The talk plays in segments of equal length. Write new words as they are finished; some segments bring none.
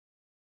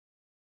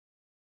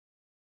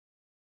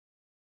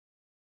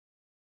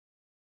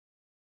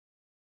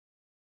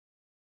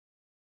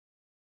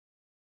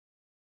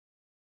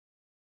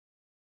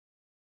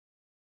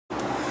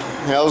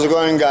How's it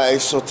going,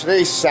 guys? So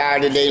today's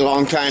Saturday,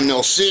 long time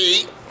no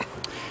see.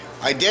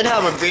 I did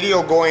have a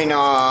video going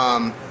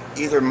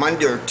either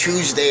Monday or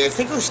Tuesday. I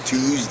think it was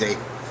Tuesday.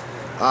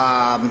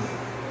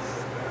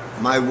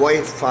 My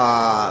wife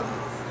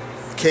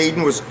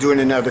Caden was doing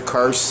another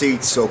car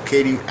seat, so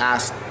Katie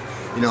asked,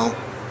 you know,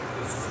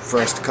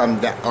 for us to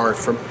come down, or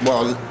for,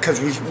 well, because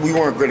we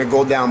weren't going to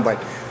go down,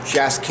 but she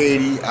asked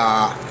Katie.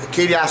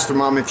 Katie asked her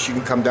mom if she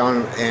can come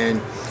down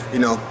and, you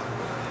know,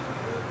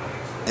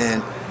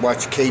 and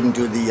watch Caden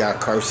do the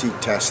car seat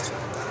test.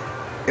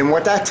 And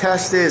what that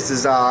test is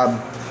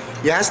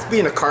he has to be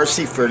in a car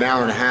seat for an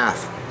hour and a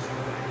half.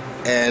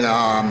 And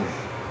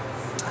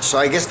so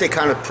I guess they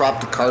kind of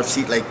prop the car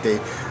seat like they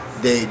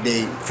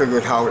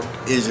figured how it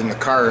is in the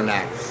car and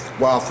that.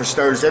 Well, for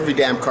starters, every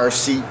damn car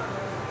seat,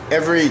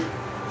 every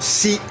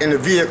seat in the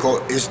vehicle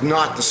is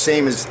not the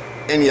same as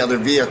any other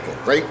vehicle,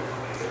 right?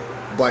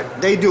 But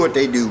they do what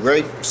they do,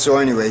 right? So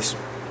anyways,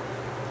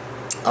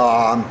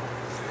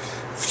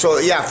 so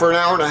yeah, for an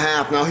hour and a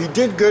half. Now he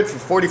did good for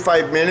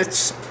 45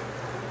 minutes,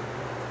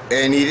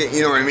 and he,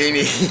 you know what I mean,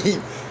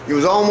 he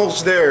was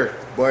almost there.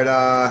 But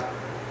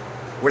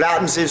what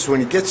happens is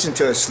when he gets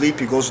into a sleep,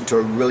 he goes into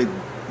a really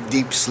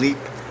deep sleep,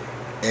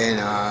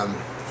 and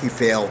he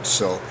failed.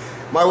 So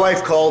my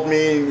wife called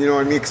me, you know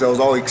what I mean, because I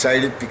was all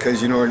excited,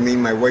 because, you know what I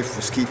mean, my wife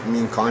was keeping me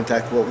in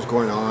contact with what was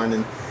going on,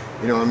 and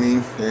you know what I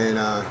mean. And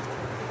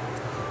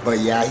but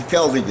yeah, he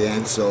failed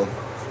again. So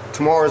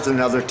tomorrow's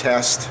another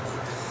test.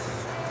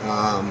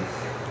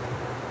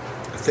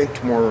 I think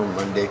tomorrow or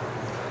Monday.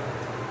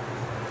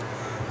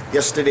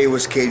 Yesterday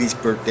was Katie's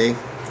birthday.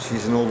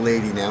 She's an old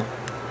lady now.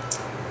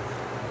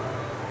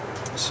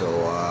 So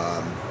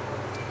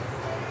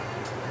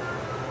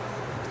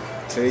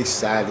today's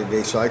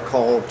Saturday, so I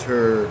called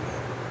her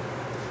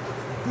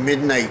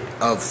midnight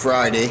of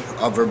Friday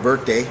of her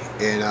birthday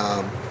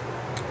and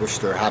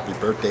wished her a happy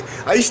birthday.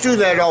 I used to do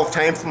that all the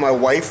time for my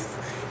wife.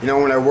 You know,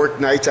 when I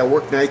worked nights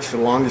for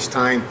the longest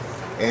time,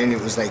 and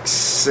it was like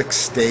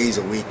 6 days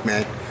a week,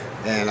 man.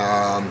 And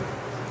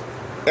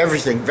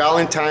everything,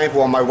 Valentine's,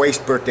 well, my wife's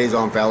birthday's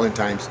on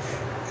Valentine's,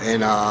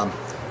 and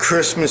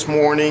Christmas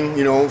morning,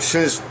 you know, as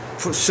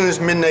soon as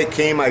midnight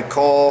came, I'd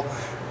call,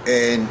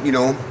 and, you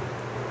know,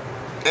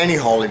 any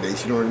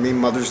holidays, you know what I mean,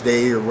 Mother's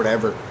Day or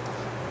whatever.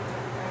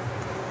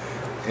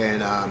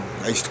 And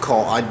I used to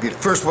call, I'd be the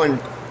first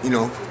one, you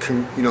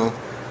know,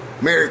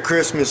 Merry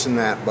Christmas and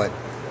that. But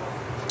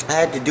I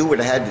had to do what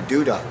I had to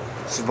do to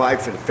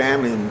survive for the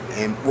family,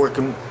 and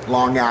working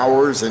long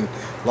hours and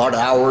a lot of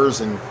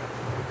hours and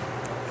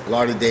a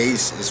lot of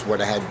days is what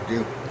I had to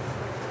do.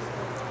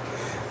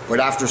 But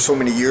after so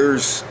many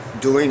years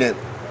doing it,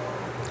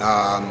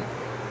 now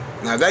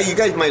that you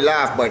guys might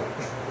laugh, but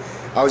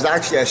I was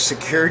actually a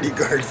security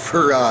guard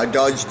for a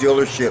Dodge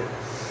dealership,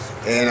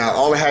 and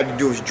all I had to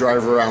do was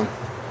drive around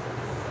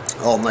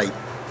all night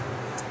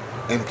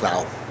and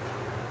plow,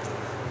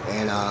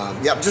 and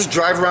yeah, just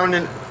drive around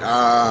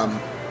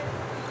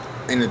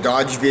in a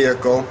Dodge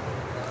vehicle.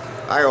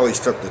 I always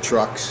took the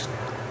trucks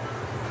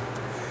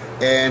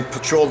and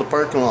patrol the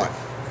parking lot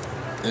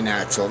and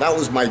that. So that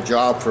was my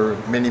job for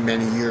many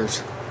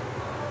years.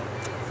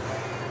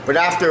 But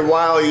after a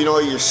while, you know,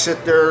 you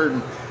sit there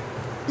and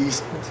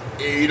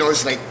you know,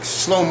 it's like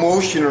slow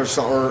motion or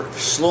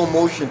slow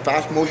motion,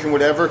 fast motion,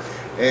 whatever,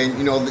 and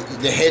you know,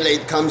 the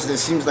headlight comes and it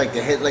seems like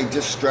the headlight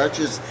just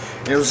stretches,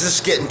 and it was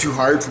just getting too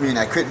hard for me, and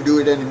I couldn't do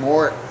it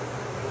anymore.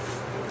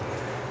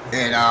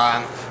 And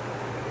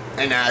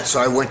so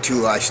I went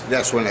to,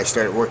 that's when I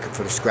started working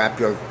for the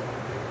scrapyard.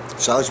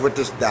 So I was with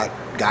that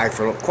guy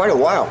for quite a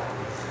while.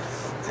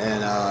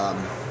 And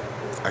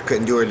I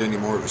couldn't do it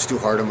anymore. It was too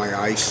hard on my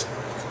eyes.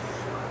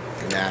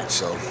 And that,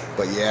 so,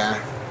 but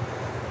yeah.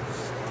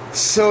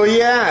 So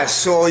yeah,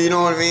 so you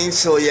know what I mean?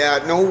 So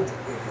yeah, no,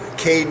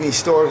 Caden, he's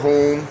still at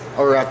home,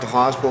 or at the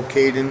hospital,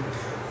 Caden.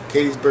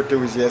 Katie's birthday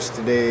was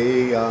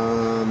yesterday.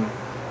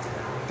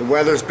 The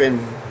weather's been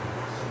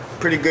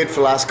pretty good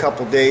for the last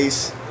couple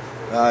days.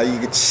 You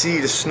could see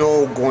the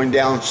snow going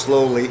down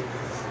slowly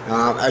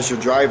as you're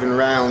driving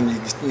around.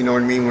 You know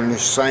what I mean? When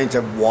there's signs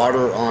of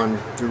water on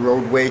the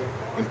roadway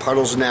and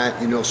puddles and that,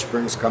 you know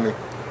spring's coming.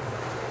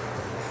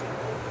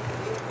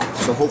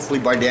 So hopefully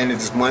by the end of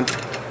this month,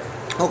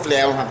 hopefully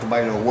I don't have to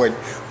buy no wood.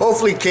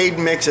 Hopefully Caden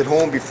makes it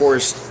home before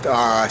his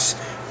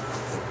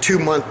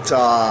 2-month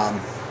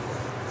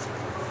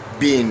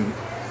being,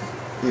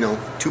 you know,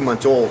 2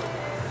 months old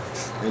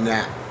and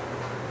that.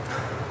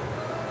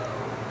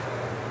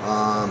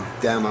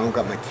 Damn, I don't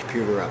got my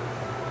computer up.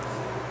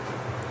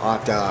 I'll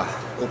have to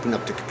open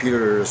up the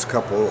computer. There's a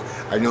couple,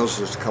 I noticed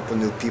there's a couple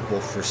new people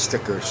for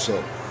stickers,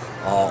 so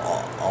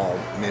I'll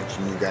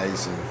mention you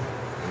guys, and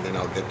then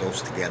I'll get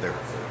those together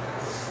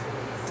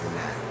and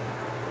that.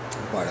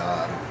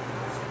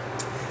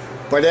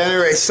 But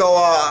anyway, so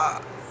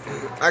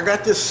I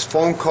got this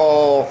phone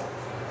call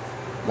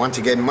once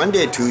again,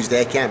 Monday or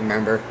Tuesday, I can't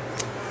remember.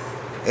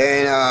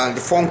 And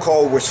the phone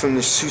call was from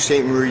the Sault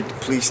Ste. Marie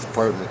Police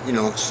Department, you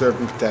know, serve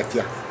and protect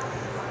you.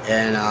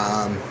 And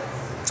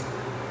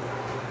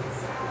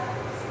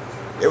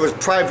it was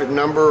private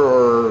number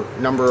or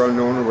number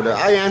unknown or whatever,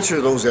 I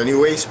answer those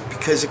anyways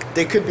because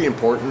they could be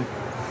important.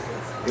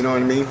 You know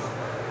what I mean?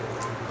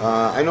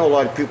 I know a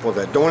lot of people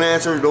that don't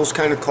answer those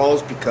kind of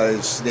calls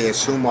because they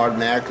assume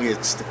automatically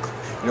it's the,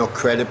 you know,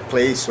 credit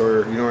place,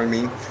 or you know what I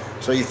mean.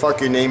 So you fuck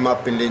your name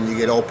up and then you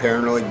get all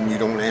paranoid and you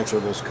don't answer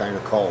those kind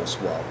of calls.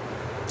 Well,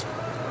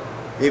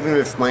 even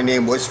if my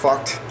name was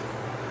fucked,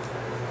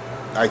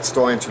 I'd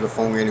still answer the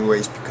phone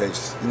anyways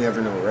because you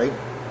never know, right?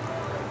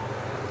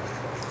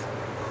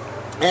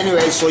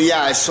 Anyway, so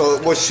yeah, so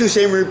it was Sault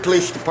Ste. Marie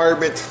Police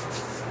Department.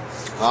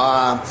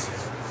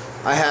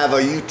 I have a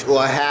YouTube, well,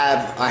 I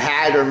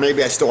had, or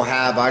maybe I still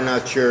have, I'm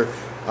not sure,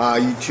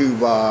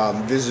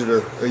 YouTube visitor,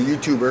 a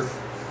YouTuber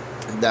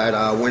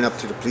that went up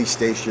to the police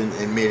station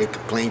and made a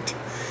complaint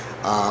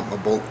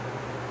about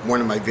one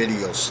of my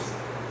videos.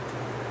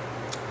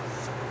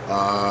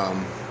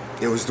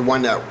 It was the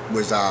one that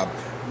was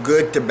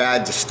good to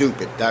bad to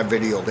stupid, that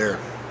video there.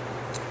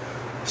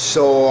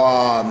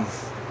 So,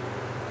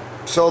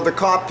 so the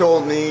cop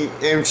told me,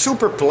 and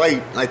super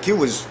polite, like he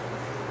was,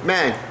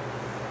 man,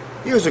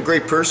 he was a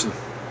great person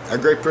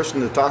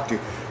to talk to,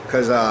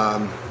 because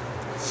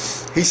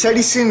he said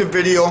he seen the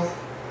video,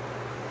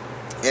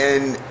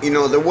 and you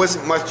know there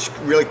wasn't much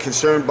really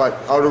concern, but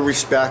out of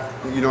respect,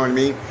 you know what I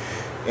mean.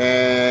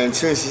 And as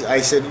soon as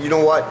I said, you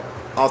know what,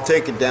 I'll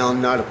take it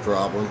down, not a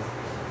problem.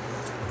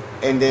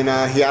 And then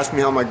he asked me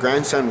how my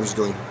grandson was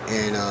doing,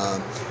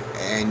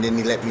 and then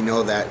he let me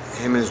know that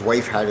him and his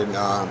wife had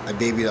a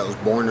baby that was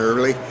born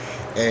early,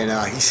 and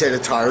he said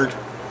it's hard,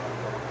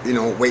 you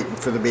know, waiting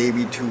for the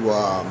baby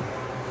to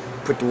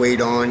put the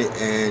weight on,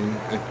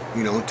 and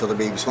you know, until the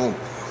baby's home.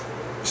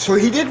 So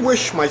he did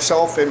wish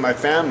myself and my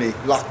family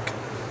luck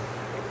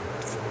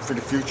for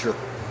the future.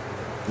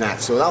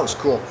 So that was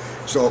cool.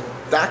 So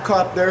that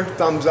cop there,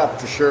 thumbs up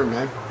for sure,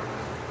 man.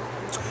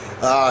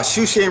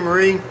 Sault Ste.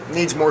 Marie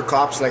needs more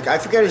cops. Like, I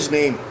forget his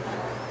name,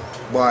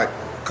 but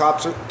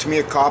cops, to me,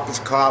 a cop is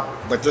a cop.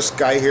 But this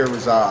guy here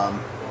was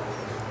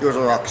he was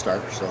a rock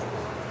star.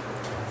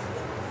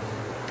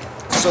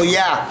 So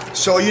yeah,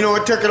 so you know,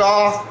 I took it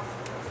off,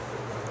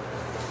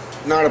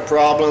 not a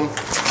problem.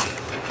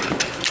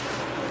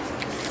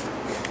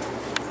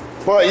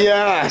 But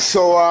yeah,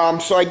 so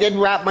so I did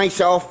wrap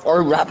myself,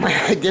 or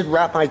I did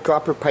wrap my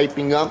copper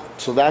piping up,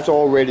 so that's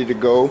all ready to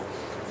go.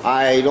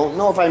 I don't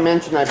know if I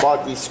mentioned I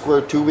bought these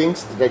square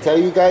tubings. Did I tell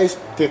you guys?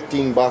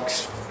 15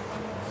 bucks.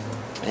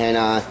 And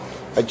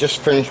I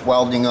just finished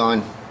welding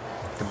on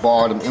the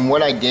bottom. And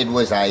what I did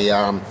was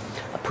I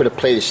put a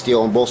plate of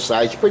steel on both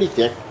sides, pretty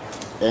thick,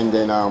 and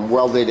then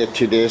welded it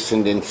to this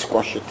and then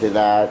squashed it to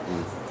that.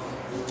 And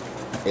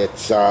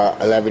it's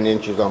 11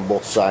 inches on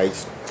both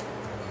sides.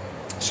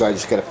 So I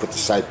just got to put the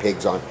side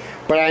pegs on.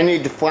 But I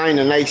need to find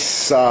a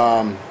nice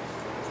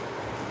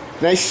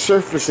nice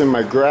surface in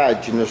my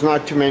garage, and there's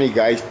not too many,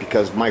 guys,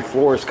 because my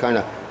floor is kind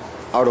of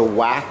out of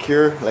whack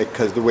here, like,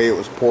 because the way it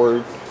was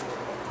poured.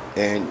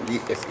 And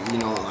if you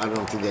know, I don't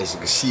know if you guys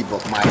can see,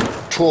 but my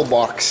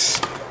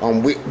toolbox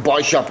on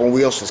body shop on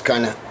wheels is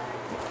kind of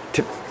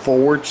tipped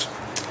forwards,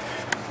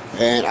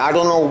 and I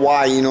don't know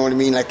why, you know what I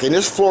mean. Like, and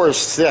this floor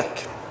is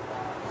thick,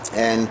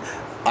 and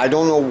I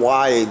don't know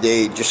why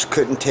they just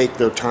couldn't take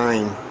their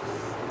time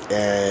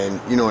and,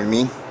 you know what I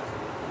mean,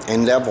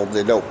 and leveled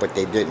it out, but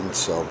they didn't.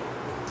 So,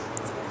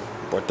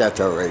 but that's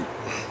alright.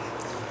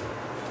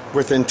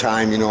 Within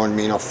time, you know what I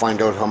mean, I'll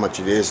find out how much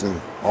it is and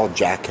I'll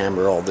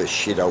jackhammer all this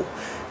shit out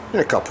in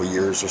a couple of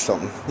years or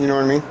something, you know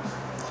what I mean.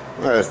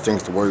 Well, there's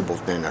things to worry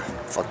about than a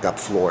fucked up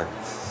floor.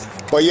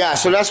 But yeah,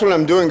 so that's what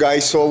I'm doing,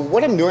 guys. So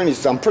what I'm doing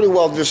is I'm pretty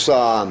well just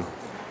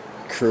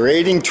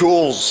creating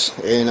tools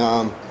and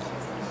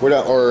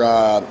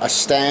a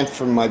stand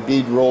for my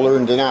bead roller,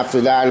 and then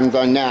after that, I'm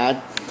done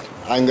that,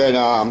 I'm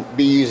gonna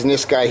be using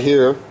this guy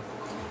here,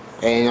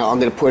 and I'm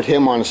gonna put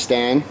him on a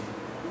stand,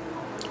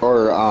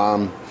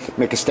 or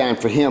make a stand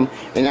for him,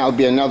 and that'll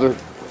be another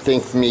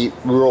thing for me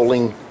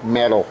rolling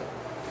metal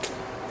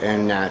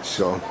and that.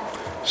 So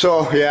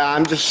yeah,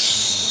 I'm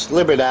just a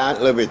little bit that,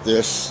 a little bit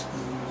this,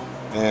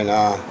 and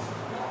like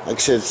I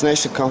said, it's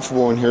nice and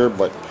comfortable in here,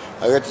 but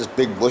I got this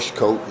big bush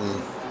coat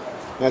and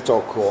that's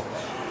all cool.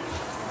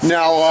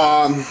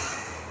 Now,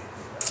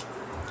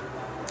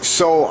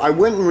 so I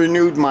went and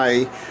renewed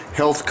my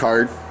health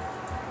card,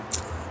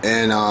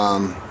 and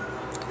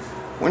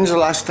when's the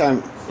last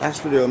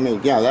video I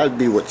made? Yeah, that'd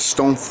be with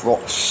Stone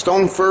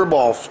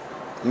Furball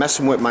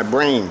messing with my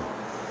brain.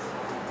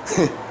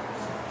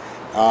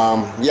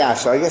 Yeah,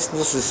 so I guess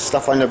this is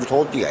stuff I never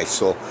told you guys.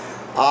 So,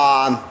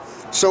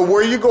 so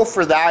where you go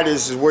for that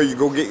is where you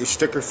go get your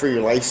sticker for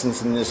your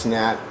license and this and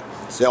that.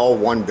 It's all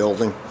one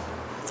building,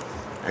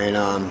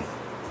 and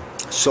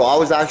so I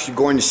was actually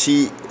going to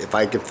see if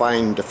I could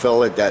find the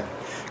fella that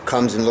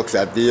comes and looks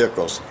at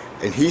vehicles,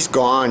 and he's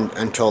gone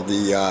until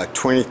the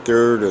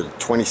 23rd or the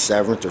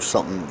 27th or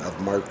something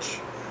of March.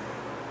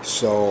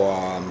 So,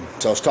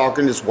 so I was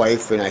talking to his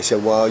wife, and I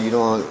said, well, you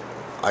know,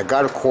 I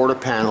got a quarter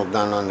panel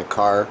done on the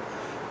car.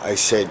 I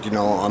said, you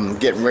know, I'm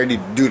getting ready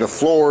to do the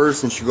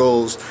floors, and she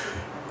goes,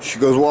 She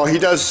goes, well, he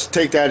does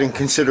take that in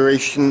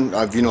consideration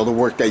of, you know, the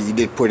work that you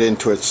did put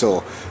into it.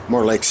 So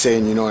more like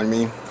saying, you know what I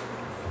mean?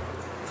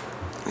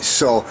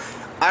 So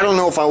I don't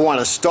know if I want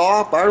to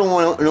stop. I don't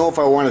want to know if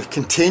I want to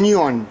continue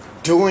on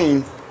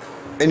doing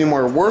any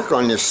more work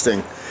on this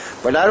thing.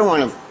 But I don't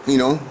want to, you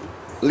know,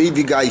 leave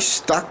you guys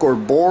stuck or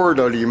bored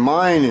out of your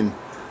mind.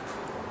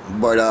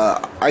 But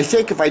I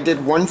think if I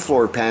did one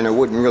floor pan, it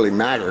wouldn't really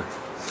matter.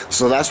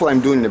 So that's why I'm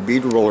doing the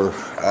bead roller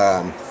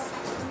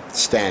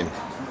stand.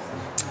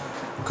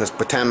 Because by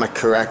the time I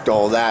correct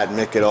all that and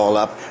make it all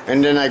up,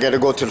 and then I got to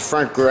go to the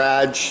front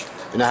garage,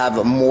 and I have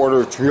a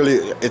mortar.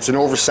 It's an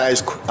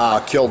oversized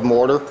killed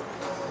mortar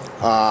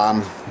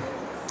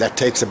that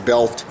takes a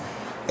belt,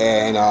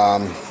 and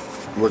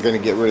we're going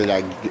to get rid of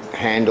that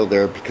handle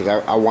there because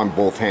I want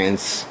both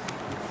hands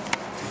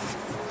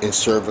in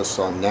service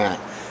on that.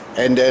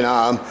 And then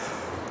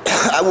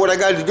what I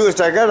got to do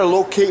is I got to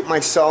locate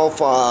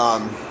myself. I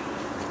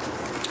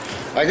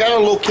got to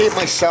locate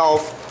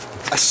myself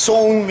a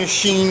sewing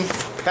machine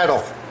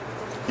pedal.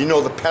 You know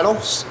the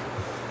pedals?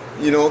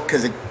 You know,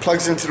 because it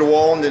plugs into the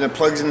wall and then it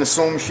plugs in the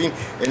sewing machine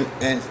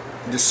and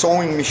the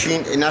sewing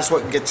machine, and that's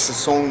what gets the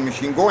sewing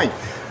machine going.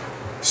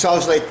 So I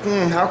was like,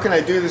 how can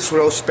I do this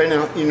without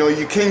spending, you know,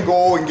 you can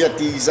go and get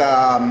these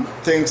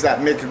things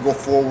that make it go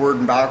forward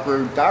and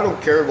backwards. I don't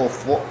care, go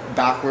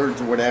backwards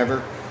or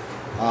whatever.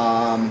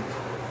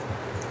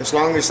 As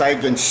long as I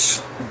can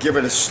give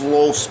it a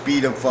slow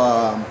speed of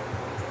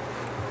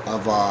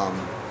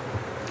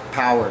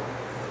power.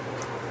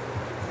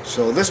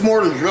 So this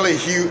mortar is really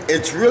huge.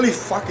 It's really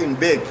fucking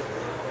big.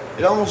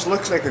 It almost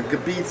looks like a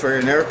bead for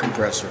an air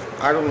compressor.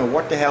 I don't know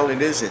what the hell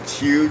it is. It's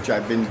huge.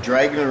 I've been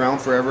dragging it around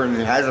forever, and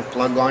it has a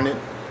plug on it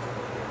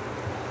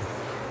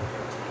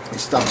and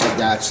stuff like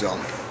that. So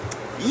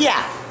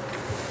yeah.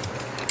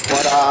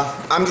 But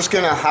I'm just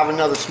gonna have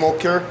another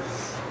smoke here,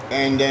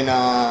 and then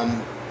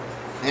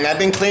and I've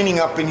been cleaning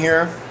up in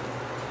here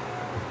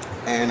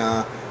and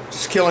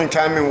just killing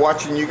time and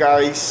watching you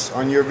guys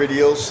on your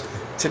videos.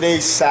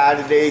 Today's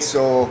Saturday,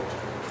 so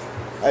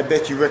I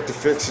bet you Rick the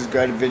Fix has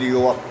got a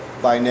video up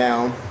by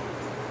now.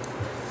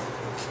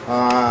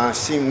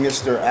 Seen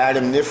Mr.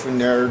 Adam Niffin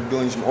there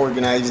doing some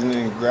organizing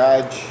in the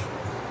garage.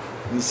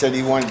 And he said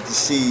he wanted to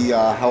see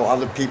how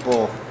other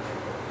people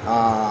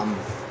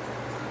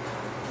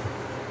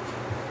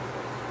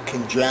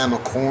can jam a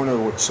corner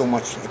with so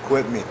much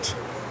equipment.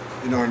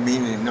 You know what I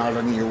mean? And not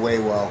on your way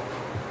well.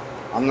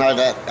 I'm not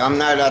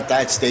at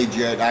that stage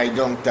yet. I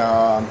don't.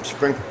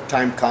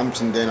 Springtime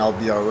comes and then I'll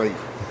be all right.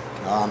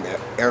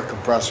 Air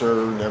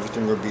compressor and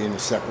everything will be in a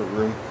separate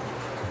room,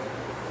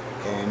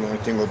 and the only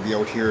thing will be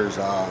out here is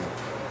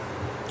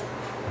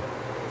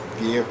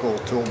vehicle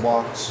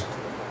toolbox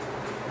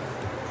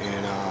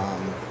and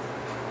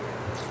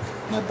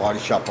my body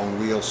shop on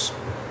wheels,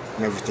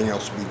 and everything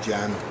else will be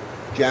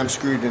jam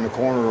screwed in the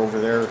corner over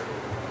there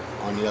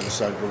on the other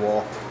side of the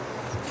wall.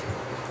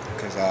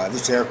 Because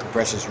this air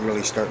compressor is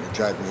really starting to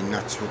drive me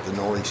nuts with the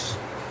noise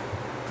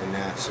and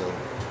that. So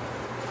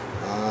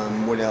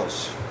what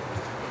else?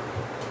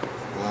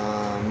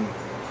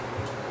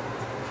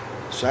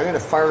 So I'm going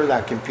to fire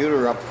that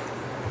computer up.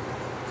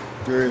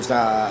 There's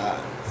a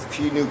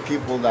few new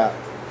people that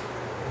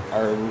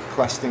are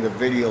requesting a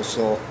video,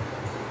 so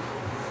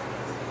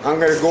I'm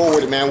going to go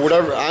with it, man.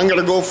 Whatever, I'm going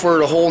to go for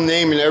the whole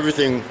name and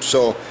everything,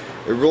 so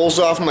it rolls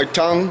off my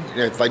tongue.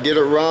 And if I did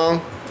it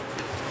wrong,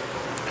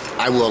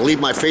 I will leave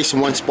my face in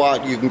one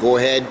spot. You can go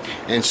ahead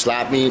and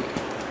slap me.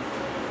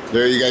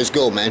 There you guys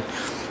go, man.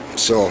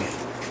 So,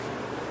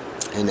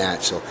 and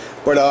that, so.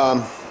 But,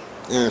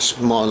 a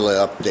small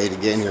little update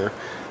again here.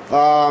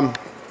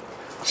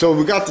 So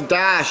we got the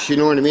dash, you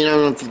know what I mean? I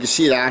don't know if you can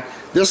see that.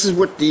 This is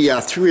with the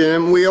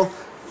 3M wheel,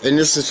 and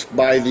this is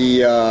by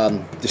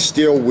the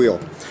steel wheel.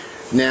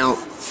 Now,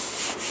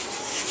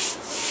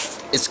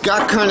 it's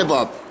got kind of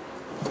a,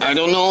 I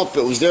don't know if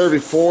it was there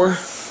before,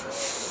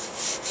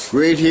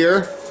 right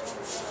here.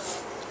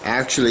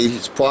 Actually,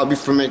 it's probably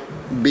from it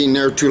being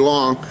there too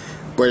long,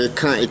 but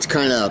it's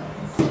kind of,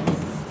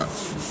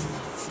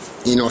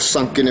 you know,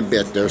 sunk in a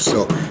bit there.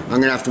 So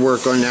I'm gonna have to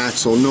work on that.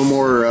 So no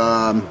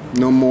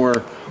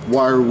more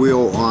wire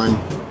wheel on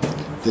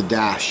the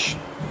dash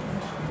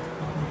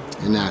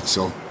and that.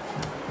 So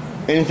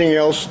anything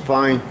else,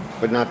 fine,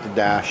 but not the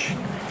dash.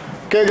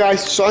 Okay,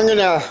 guys. So I'm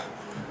gonna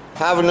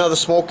have another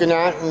smoke in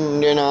that,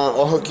 and then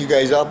I'll hook you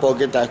guys up. I'll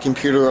get that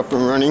computer up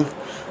and running.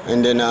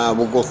 And then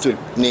we'll go through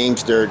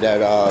names there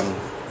that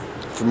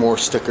for more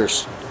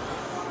stickers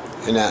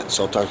and that.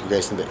 So I'll talk to you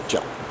guys in a bit.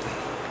 Ciao.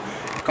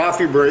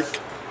 Coffee break.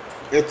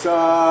 It's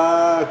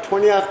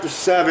 20 after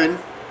 7,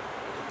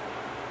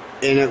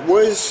 and it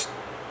was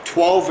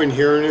 12 in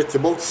here, and it's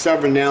about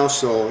 7 now.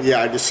 So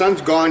yeah, the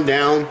sun's gone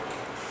down,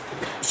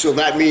 so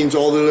that means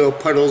all the little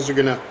puddles are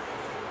gonna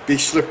be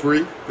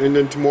slippery. And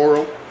then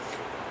tomorrow,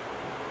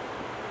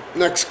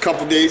 next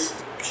couple days,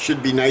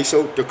 should be nice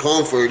out. They're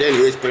calling for it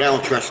anyways, but I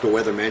don't trust the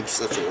weather, man. He's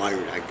such a liar,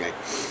 that guy.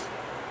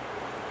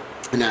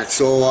 And that.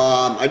 So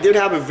I did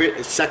have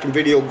a second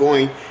video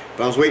going,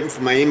 but I was waiting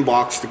for my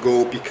inbox to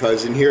go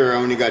because in here I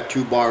only got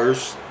 2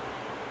 bars.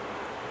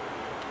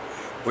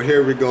 But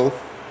here we go.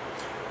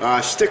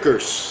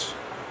 Stickers.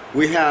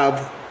 We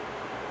have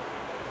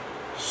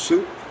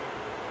Scoop,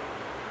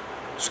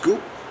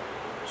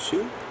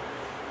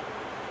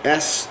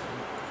 S,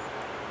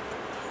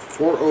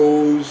 4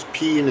 O's,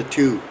 P, and a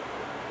 2.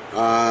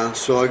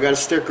 So I got a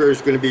sticker.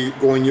 It's going to be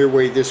going your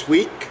way this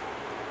week.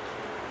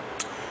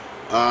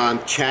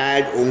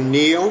 Chad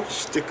O'Neill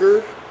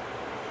sticker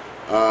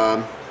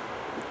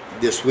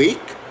this week.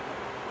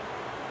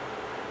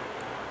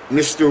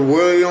 Mr.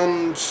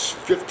 Williams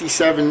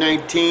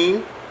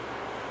 5719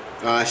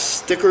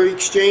 sticker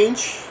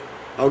exchange.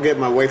 I'll get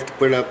my wife to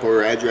put up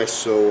her address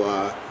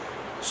so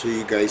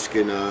you guys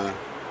can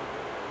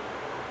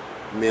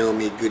mail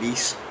me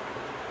goodies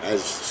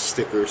as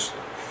stickers.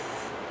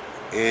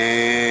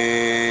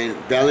 And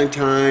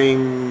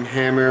Valentine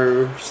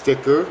Hammer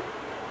sticker.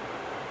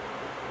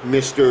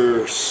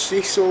 Mr.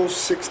 Cecil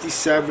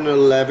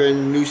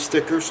 6711 new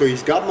sticker. So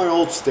he's got my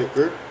old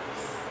sticker.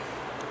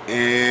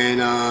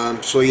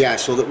 And so yeah,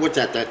 so what's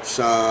that? That's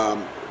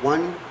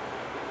 1,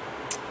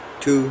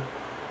 2,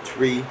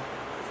 3,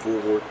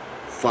 4,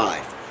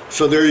 5.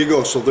 So there you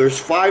go. So there's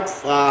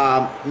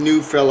 5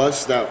 new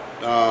fellas that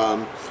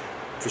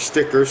for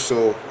stickers.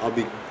 So I'll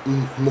be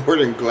more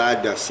than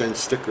glad to send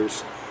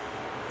stickers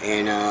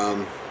and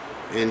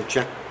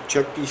check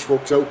these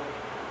folks out.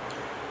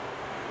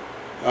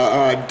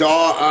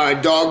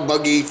 Dog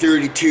Buggy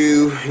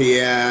 32.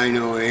 Yeah, I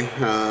know.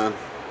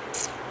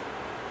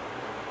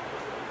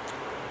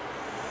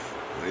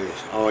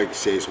 All I can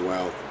say is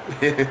wow.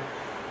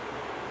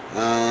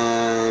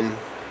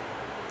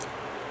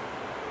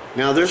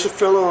 Now there's a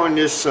fellow on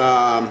this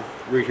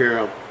right here.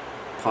 I'll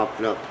pop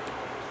it up.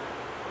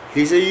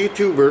 He's a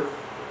YouTuber,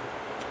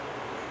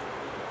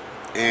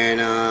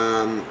 and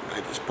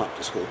I just popped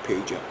this whole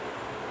page up.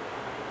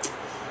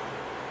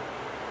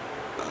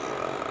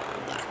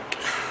 Back.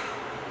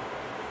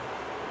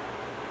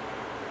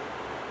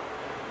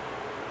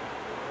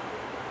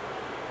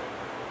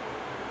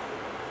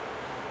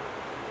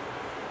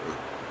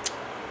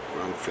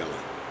 Wrong fella.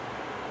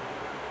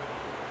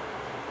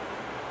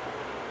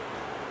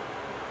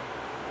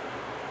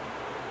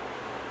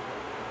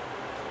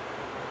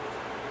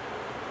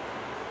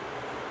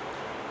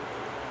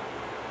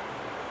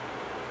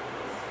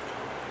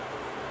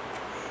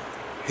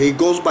 He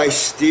goes by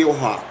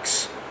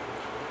Steelhawks.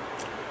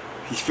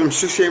 He's from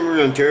Sault Ste.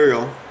 Marie,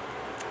 Ontario.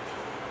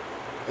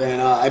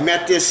 And I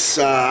met this,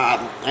 I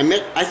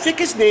think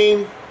his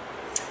name,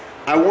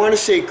 I want to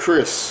say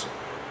Chris.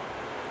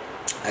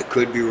 I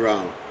could be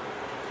wrong.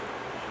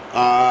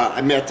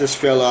 I met this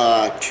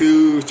fella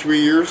 2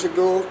 years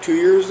ago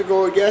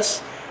I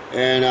guess.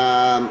 And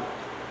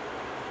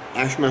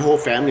actually my whole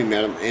family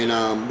met him. And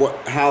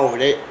how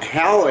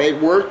it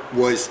worked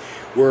was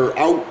we're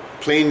out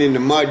playing in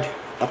the mud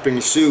up in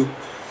the Sioux,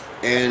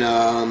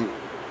 and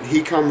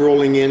he come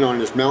rolling in on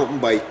his mountain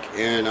bike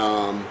and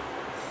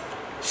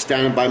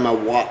standing by my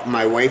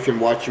wife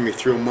and watching me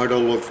throw mud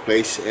all over the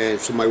place. And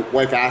so my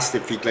wife asked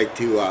if he'd like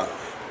to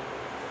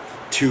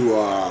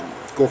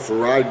go for a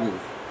ride and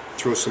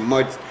throw some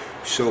mud.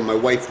 So my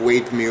wife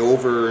waved me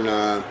over,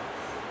 and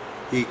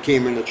he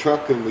came in the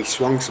truck and we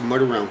swung some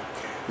mud around.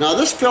 Now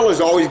this fella's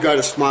always got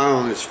a smile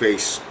on his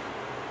face,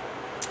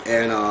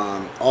 and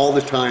all the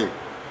time.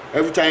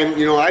 Every time,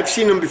 you know, I've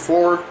seen him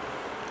before,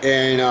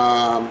 and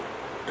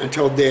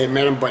until the day I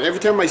met him, but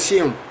every time I see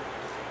him,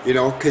 you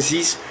know, because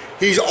he's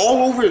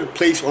all over the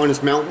place on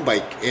his mountain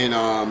bike, and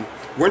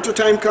winter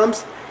time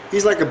comes,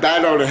 he's like a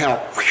bat out of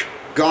hell. Whew,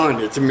 gone.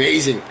 It's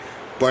amazing.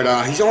 But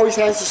he's always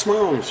has a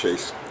smile on his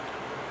face.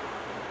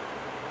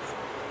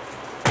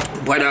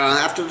 But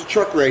after the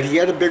truck ride, he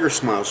had a bigger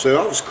smile, so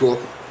that was cool.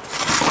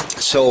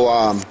 So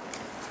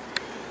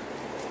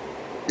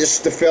this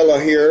is the fella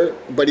here,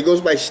 but he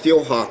goes by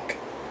Steelhawk.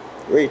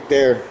 Right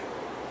there.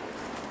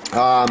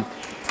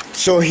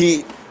 So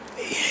he's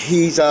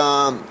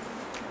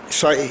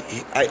sorry,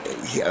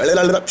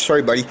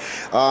 sorry buddy.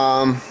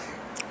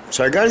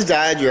 So I got his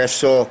address.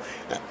 So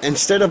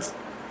instead of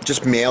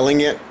just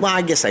mailing it, well,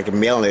 I guess I can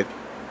mail it,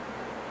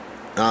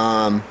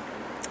 but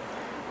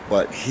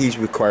he's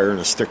requiring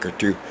a sticker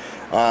too.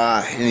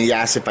 And he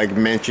asked if I could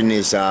mention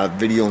his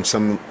video and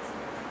some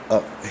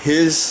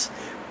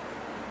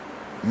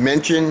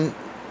mention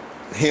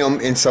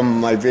him in some of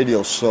my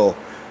videos. So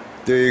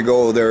there you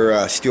go, there,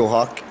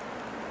 Steelhawk.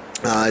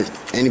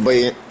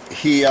 Anybody,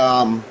 he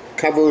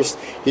covers,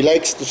 he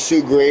likes the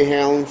Sioux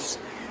Greyhounds,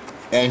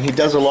 and he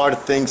does a lot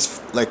of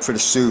things like for the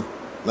Sioux,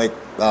 like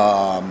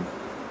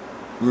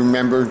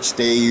Remembrance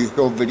Day,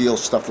 Hill videos,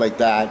 stuff like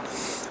that,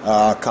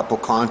 a couple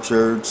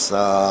concerts,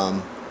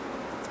 and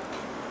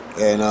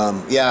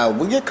yeah,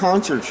 we get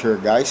concerts here,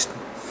 guys.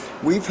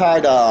 We've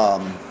had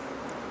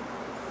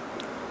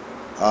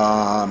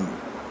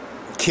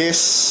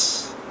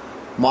Kiss,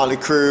 Motley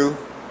Crue,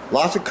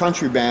 lots of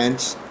country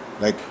bands,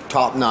 like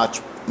top-notch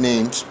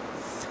names.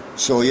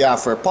 So yeah,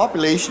 for a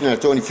population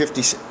that's only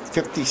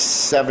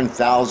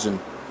 57,000,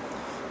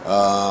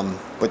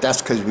 but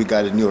that's because we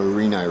got a new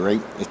arena,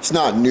 right? It's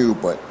not new,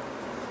 but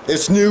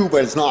it's new,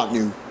 but it's not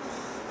new.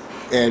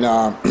 And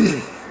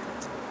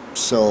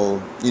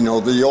So, you know,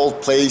 the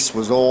old place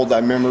was old. I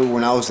remember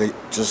when I was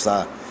just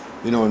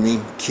you know what I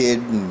mean, kid,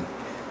 and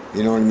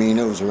you know what I mean,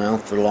 it was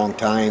around for a long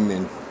time,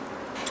 and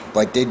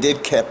but they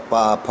did keep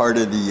part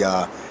of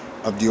the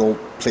old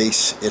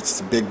place.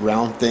 It's the big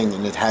round thing,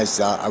 and it has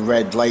a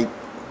red light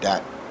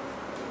that,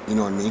 you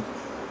know what I mean.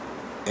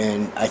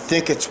 And I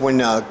think it's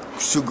when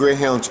Sioux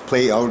Greyhounds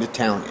play out of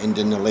town, and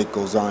then the lake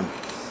goes on.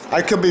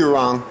 I could be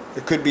wrong.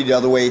 It could be the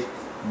other way,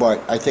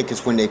 but I think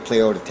it's when they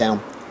play out of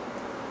town.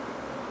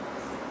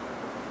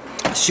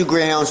 Sioux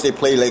Greyhounds, they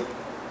play like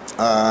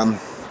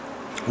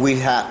we've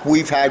had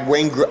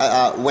Wayne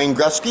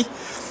Grusky.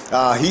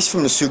 He's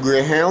from the Sioux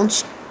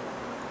Greyhounds.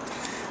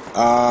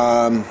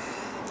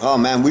 Oh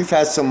man, we've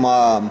had some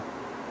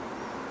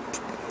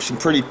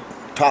pretty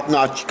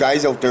top-notch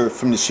guys out there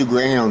from the Sioux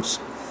Greyhounds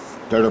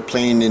that are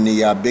playing in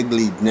the big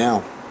league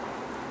now,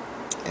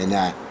 and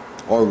that,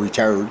 or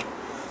retired.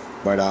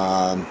 But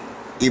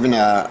even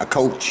a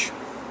coach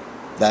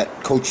that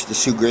coached the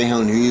Sioux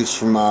Greyhound, he was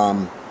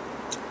from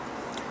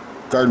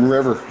Garden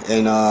River,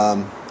 and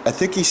I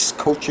think he's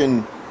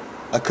coaching,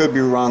 I could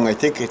be wrong, I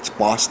think it's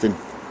Boston.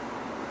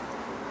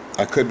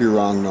 I could be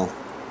wrong though.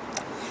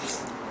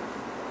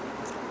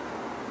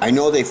 I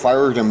know they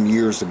fired him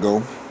years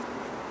ago,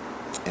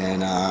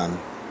 and I'm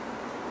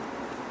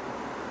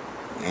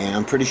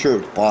pretty sure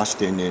it's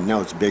Boston, and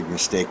now it's a big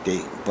mistake.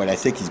 But I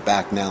think he's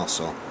back now,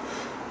 so,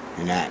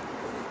 and that.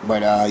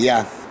 But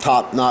yeah,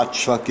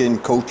 top-notch fucking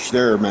coach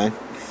there, man.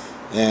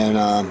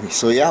 And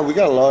so yeah, we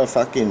got a lot of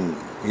fucking,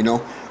 you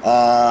know,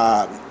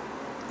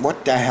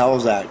 what the hell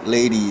is that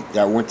lady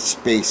that went to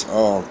space?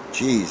 Oh,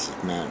 jeez,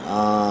 man.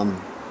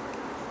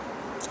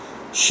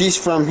 She's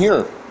from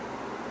here.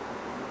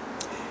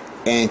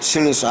 And as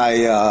soon as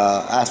I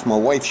ask my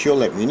wife, she'll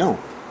let me know.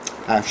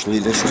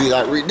 Actually, let's do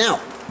that right now.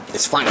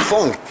 Let's find a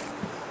phone.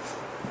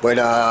 But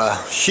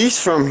she's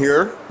from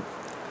here.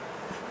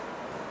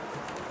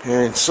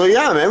 And so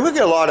yeah, man, we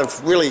get a lot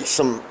of really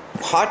some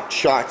hot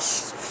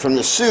shots from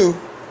the Sioux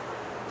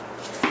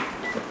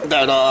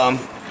that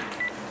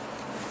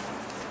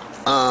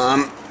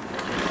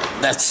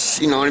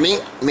that's, you know what I mean,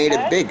 made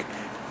it big.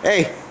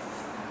 Hey,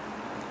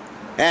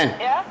 Ann.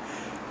 Yeah?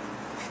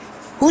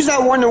 Who's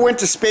that one that went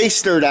to space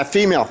there, that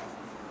female?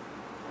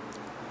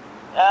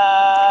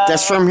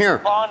 That's from here.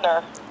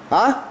 Bonder.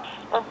 Huh?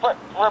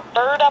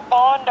 Roberta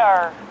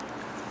Bonder.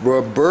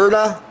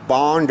 Roberta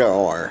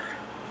Bonder.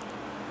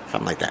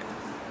 Something like that.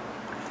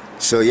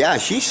 So yeah,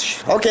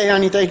 she's... Okay,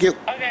 honey, thank you.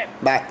 Okay.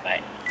 Bye.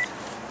 Bye.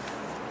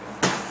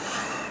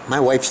 My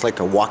wife's like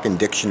a walking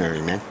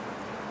dictionary, man.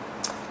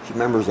 She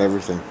remembers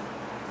everything.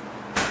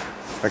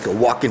 Like a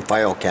walking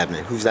file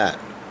cabinet. Who's that?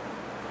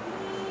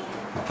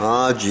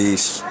 Oh,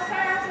 jeez.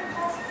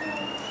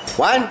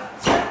 What?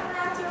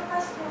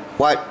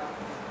 What?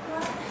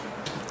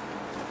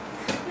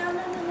 No.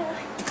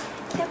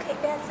 Okay,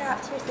 that's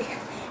out. Seriously.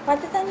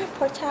 Want this on your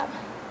pork chop?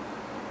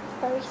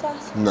 Barbecue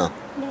sauce? No.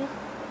 No.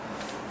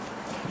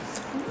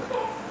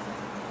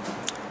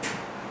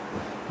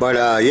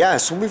 But yeah,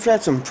 so we've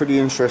had some pretty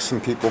interesting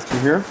people from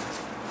here.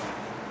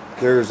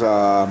 There's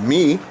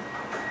me.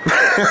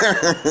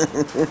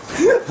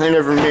 I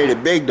never made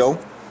it big though.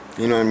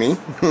 You know what I mean?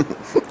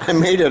 I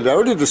made it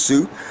out of the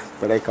Sioux,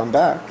 but I come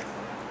back.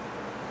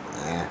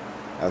 Nah,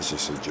 that was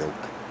just a joke.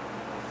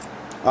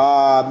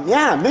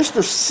 Yeah,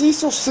 Mr.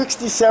 Cecil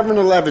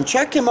 6711.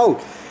 Check him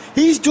out.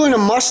 He's doing a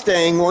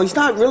Mustang. Well, he's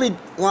not really.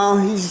 Well,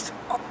 he's.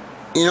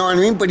 You know what I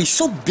mean? But he's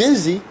so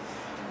busy.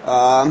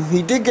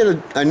 He did get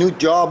a new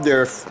job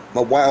there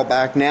a while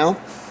back now,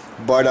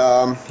 but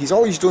he's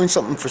always doing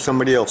something for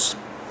somebody else.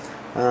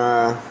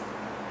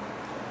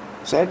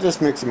 So that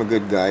just makes him a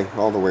good guy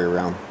all the way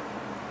around.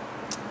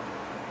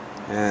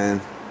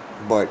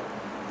 But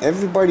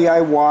everybody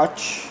I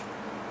watch,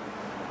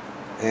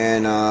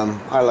 and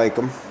I like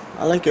them.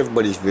 I like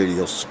everybody's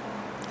videos.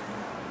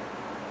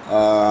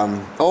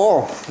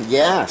 Oh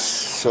yes,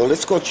 so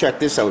let's go check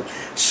this out.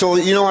 So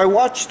you know, I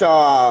watched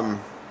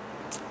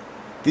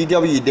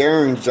VW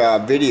Darren's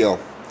video.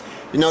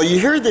 You know, you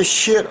hear this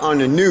shit on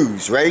the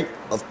news, right,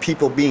 of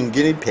people being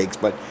guinea pigs,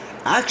 but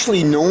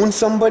actually knowing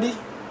somebody,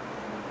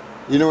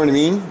 you know what I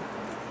mean?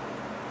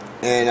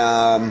 And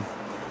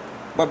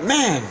but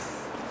man,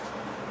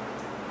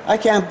 I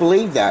can't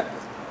believe that.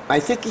 I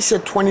think he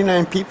said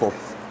 29 people.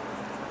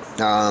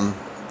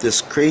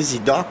 This crazy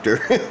doctor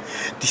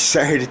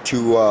decided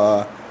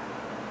to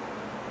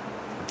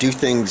do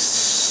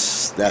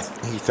things that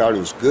he thought it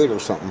was good or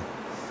something.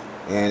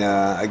 And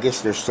I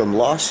guess there's some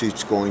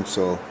lawsuits going,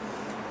 so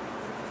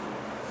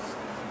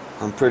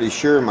I'm pretty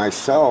sure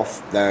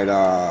myself that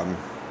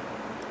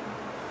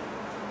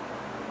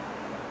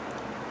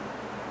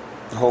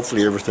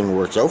hopefully everything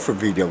works out for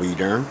VW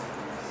Darren.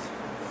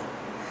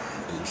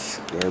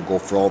 He's gotta go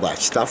for all that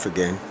stuff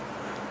again.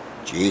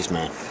 Jeez,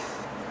 man.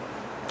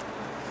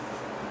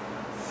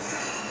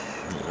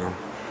 You know,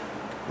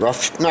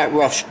 rough, not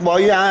rough. Well,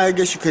 yeah, I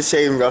guess you could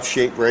say in rough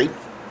shape, right?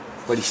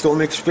 But he still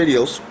makes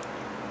videos.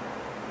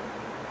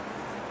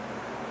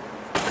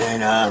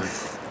 And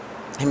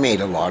he made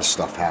a lot of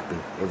stuff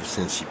happen ever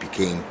since he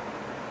became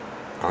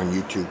on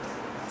YouTube.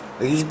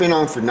 He's been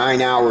on for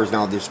 9 hours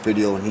now, this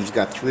video, and he's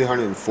got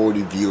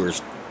 340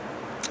 viewers.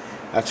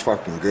 That's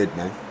fucking good,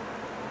 man.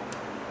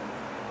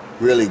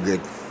 Really good.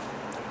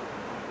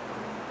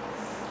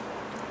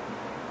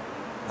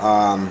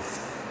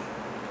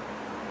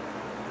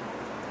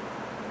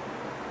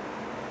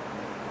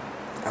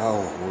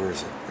 Oh, where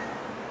is it?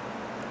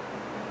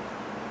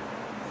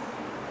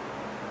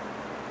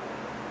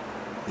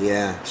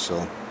 Yeah,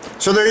 so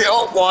there you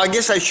go. Well, I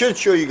guess I should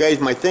show you guys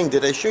my thing.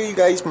 Did I show you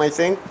guys my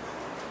thing?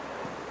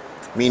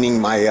 Meaning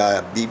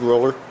my bead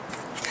roller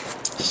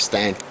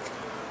stand.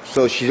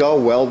 So she's all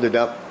welded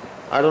up.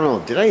 I don't know,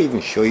 did I even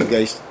show you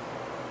guys?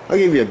 I'll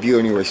give you a view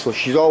anyway. So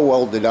she's all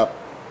welded up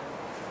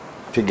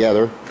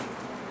together.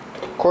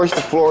 Of course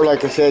the floor,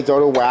 like I said, is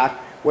out of whack.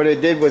 What I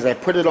did was I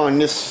put it on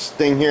this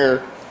thing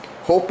here,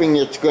 hoping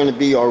it's going to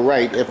be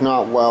alright. If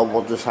not, well,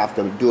 we'll just have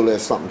to do a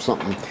little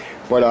something.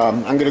 But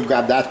I'm going to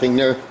grab that thing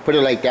there, put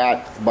it like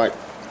that. But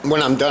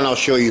when I'm done, I'll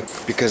show you,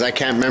 because I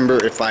can't remember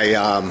if I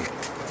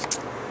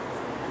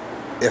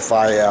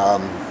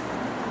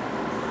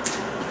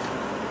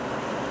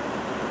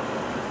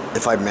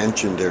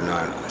mentioned it or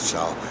not.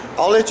 So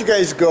I'll let you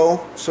guys go.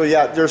 So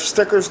yeah, there's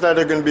stickers that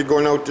are going to be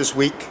going out this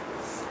week,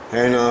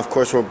 and of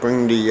course we'll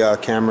bring the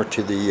camera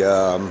to the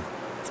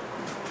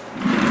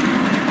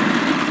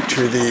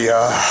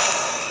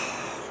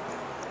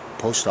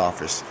post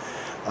office.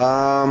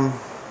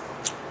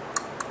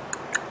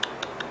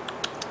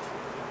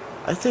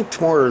 I think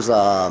tomorrow's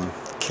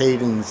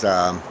Caden's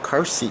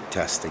car seat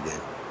test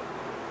again.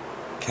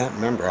 Can't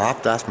remember. I'll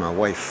have to ask my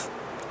wife.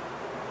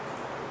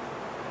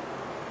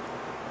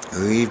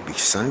 It'll either be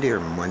Sunday or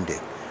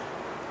Monday,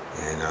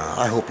 and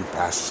I hope he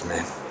passes,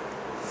 man.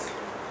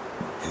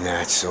 And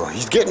that's so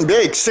he's getting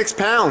big. 6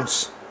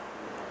 pounds.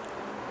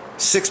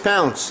 6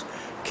 pounds.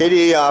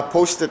 Katie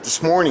posted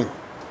this morning.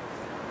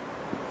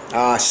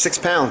 6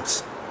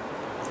 pounds.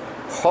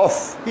 Oh,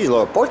 he's a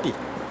little porky.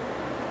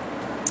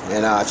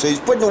 And so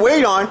he's putting the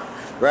weight on,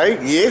 right?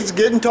 He is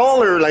getting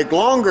taller, like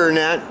longer than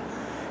that.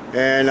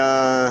 And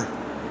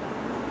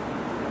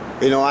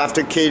you know,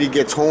 after Katie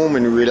gets home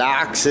and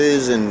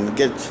relaxes and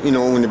gets, you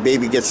know, when the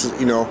baby gets,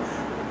 you know,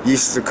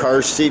 used to the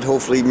car seat,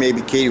 hopefully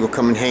maybe Katie will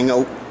come and hang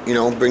out, you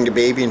know, bring the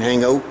baby and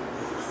hang out,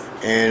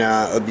 and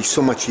it'll be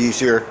so much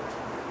easier.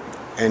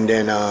 And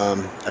then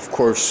of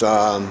course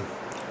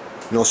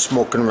no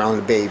smoking around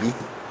the baby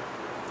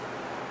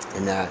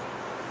and that.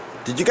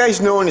 Did you guys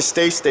know in the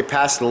States they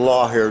passed a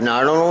law here? Now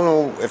I don't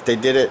know if they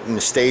did it in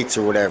the States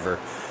or whatever,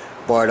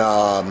 but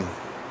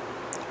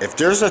if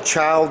there's a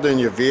child in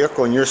your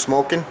vehicle and you're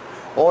smoking,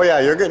 oh yeah,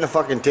 you're getting a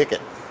fucking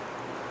ticket.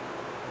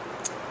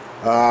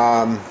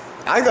 I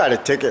got a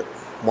ticket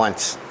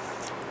once,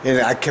 and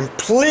I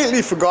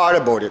completely forgot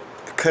about it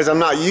because I'm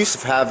not used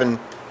to having,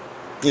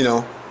 you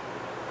know,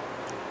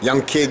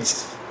 young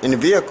kids in the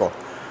vehicle.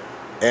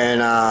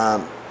 And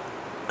I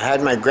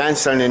had my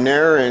grandson in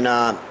there, and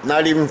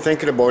not even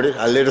thinking about it,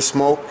 I lit a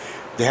smoke.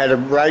 They had a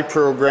ride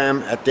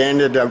program at the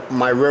end of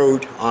my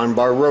road, on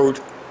Bar Road,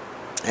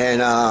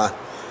 and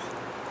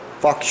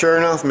fuck, sure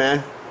enough,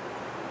 man,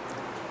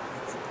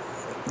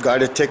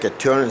 got a ticket,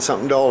 $200 and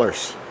something.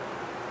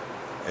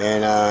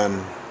 And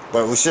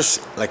but it was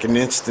just like an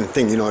instant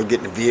thing, you know, get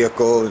in the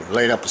vehicle,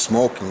 light up a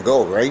smoke and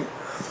go, right?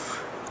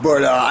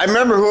 But I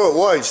remember who it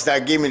was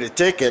that gave me the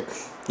ticket.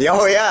 Yeah,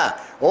 oh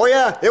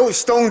yeah, it was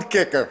Stone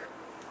Kicker.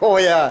 Oh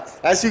yeah,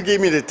 that's who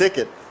gave me the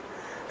ticket.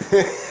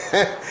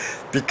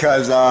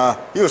 Because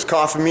he was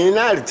coughing me an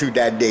attitude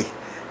that day.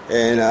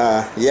 And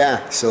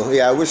yeah, so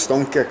yeah, it was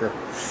Stone Kicker.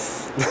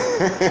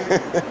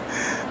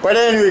 But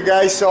anyway,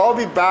 guys, so I'll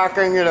be back.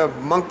 I'm gonna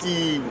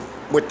monkey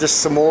with this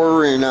some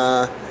more, and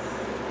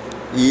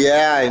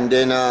yeah, and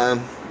then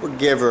we'll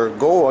give her a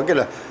go. I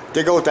gotta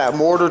dig out that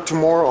mortar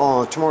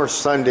tomorrow. Tomorrow's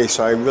Sunday,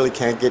 so I really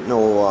can't get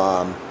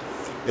no.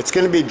 It's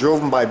gonna be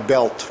driven by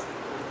belt,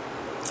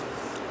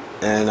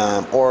 and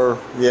or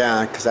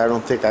yeah, because I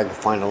don't think I can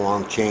find a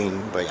long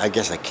chain, but I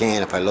guess I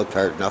can if I look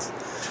hard enough.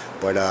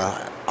 But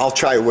I'll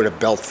try it with a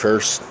belt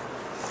first,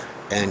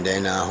 and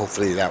then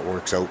hopefully that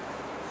works out.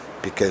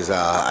 Because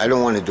I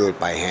don't want to do it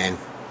by hand.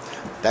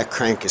 That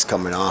crank is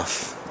coming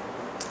off.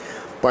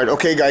 But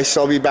okay, guys,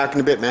 so I'll be back in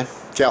a bit, man.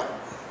 Ciao.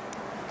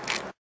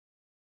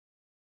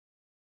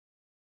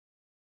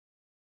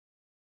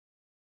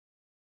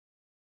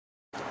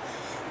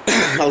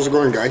 How's it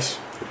going, guys?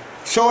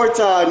 So it's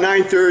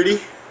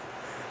 9:30.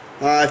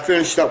 I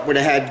finished up what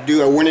I had to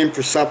do. I went in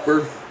for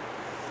supper,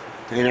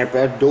 and I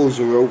brought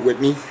Dozer out with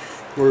me.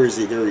 Where is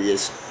he? There he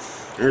is.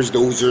 There's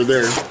Dozer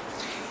there.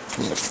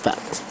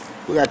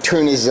 We gotta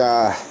turn his,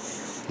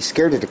 he's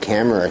scared of the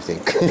camera, I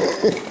think.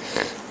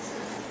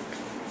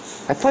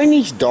 I find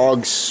these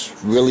dogs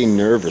really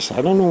nervous.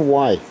 I don't know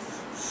why.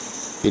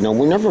 You know,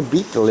 we never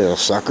beat the little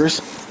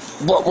suckers.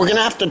 But we're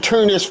gonna have to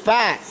turn his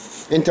fat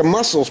into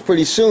muscles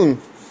pretty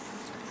soon.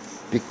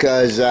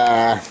 Because,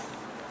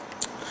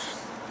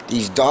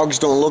 these dogs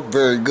don't look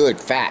very good,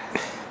 fat.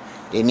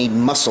 They need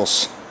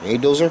muscles. Hey,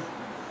 Dozer?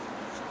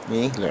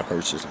 Hey, little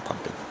horses and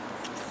pumping.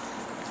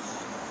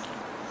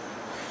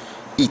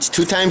 Eats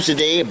 2 times a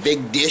day, a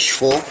big dish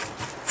full.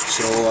 So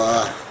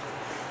So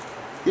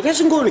he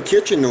doesn't go in the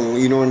kitchen though,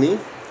 you know what I mean?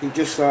 He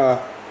just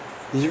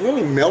he's a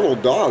really mellow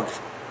dog.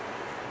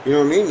 You know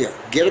what I mean? You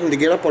get him to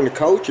get up on the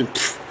couch and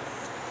pff,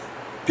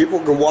 people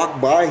can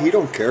walk by, he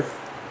don't care.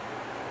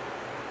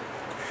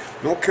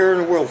 No care in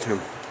the world to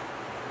him.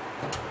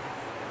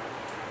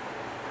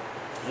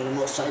 Had him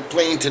outside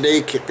playing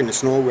today, kicking the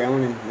snow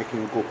around and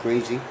making him go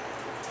crazy.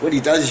 What he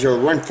does is he'll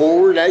run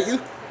forward at you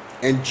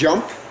and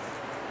jump.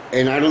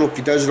 And I don't know if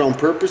he does it on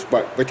purpose,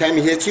 but by the time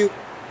he hits you,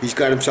 he's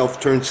got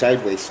himself turned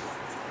sideways.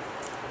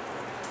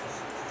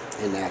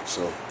 And that,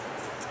 so.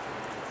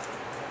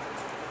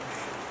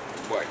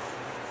 But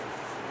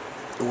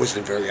it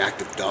wasn't a very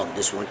active dog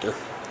this winter.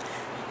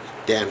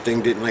 Damn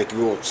thing didn't like to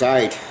go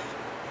outside.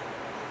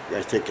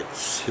 I think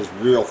it's his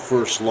real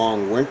first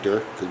long winter,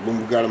 because when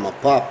we got him a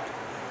pup,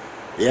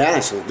 yeah,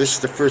 so this is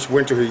the first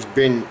winter he's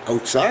been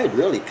outside,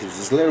 really, because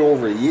he's a little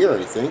over a year,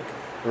 I think,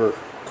 or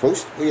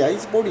close, yeah,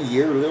 he's about a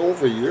year, a little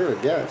over a year,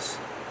 I guess,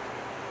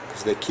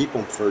 because they keep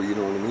him for, you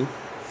know what I mean,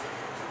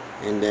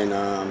 and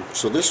then,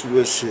 so this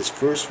was his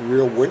first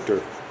real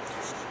winter.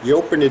 You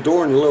open the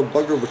door and the little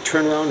bugger would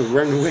turn around and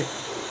run away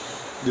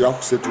the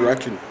opposite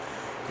direction,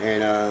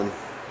 and,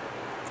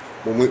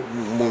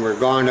 when we're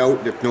gone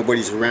out, if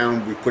nobody's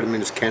around, we put him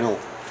in his kennel,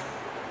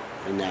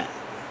 and that,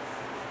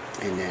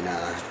 and then,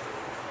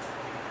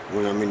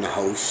 when I'm in the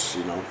house,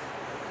 you know,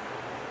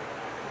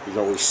 he's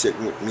always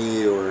sitting with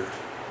me or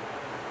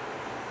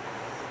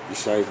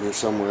beside me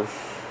somewhere.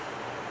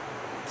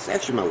 It's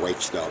actually my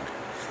wife's dog.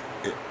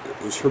 It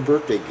was her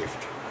birthday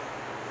gift.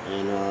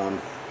 And,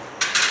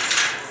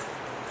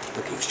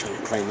 look, he was trying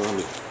to climb on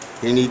me.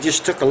 And he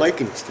just took a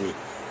liking to me.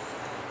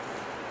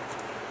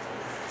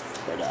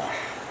 But,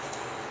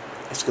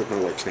 that's because my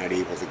wife's not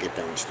able to get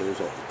downstairs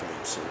all the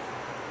time, so.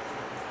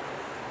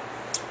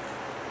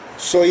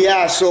 So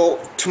yeah, so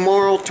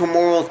tomorrow,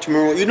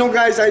 you know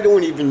guys, I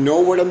don't even know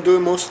what I'm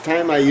doing most of the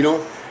time.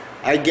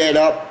 I get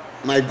up,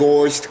 my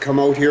goal is to come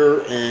out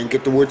here and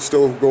get the wood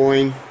stove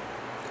going,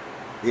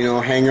 you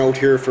know, hang out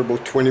here for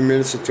about 20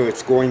 minutes until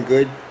it's going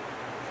good,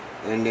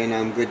 and then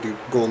I'm good to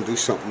go and do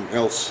something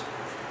else.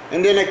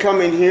 And then I come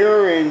in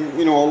here and,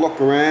 you know, I'll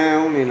look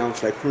around and I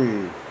was like,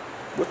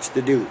 what's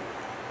to do?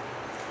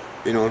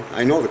 You know,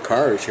 I know the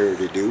car is here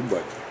to do,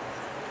 but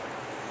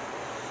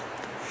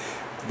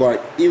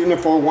even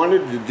if I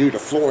wanted to do the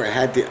floor, I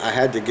had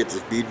to get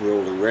this bead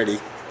roller ready.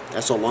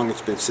 That's how long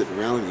it's been sitting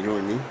around, you know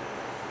what I mean?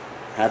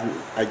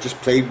 I just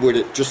played with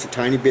it just a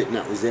tiny bit and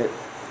that was it.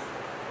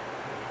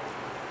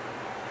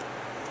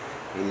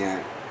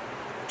 And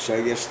so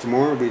I guess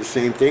tomorrow will be the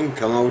same thing.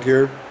 Come out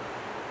here,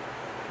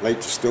 light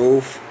the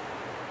stove,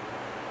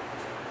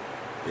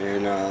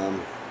 and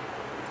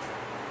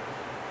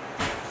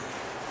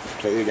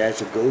play it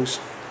as it goes.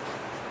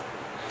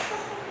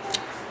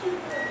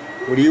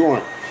 What do you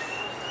want?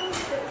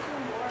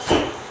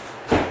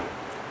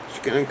 She's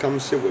gonna come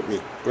sit with me,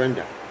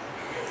 Brenda.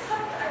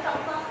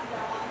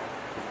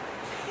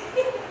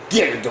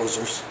 Get her,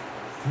 dozers.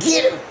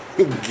 Get her.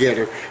 Get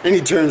her. And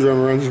he turns around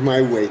and runs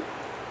my way.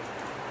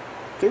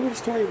 Tell me what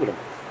he's toying with him.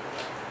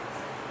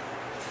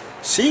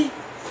 See?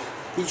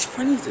 He's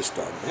funny, this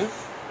dog, man.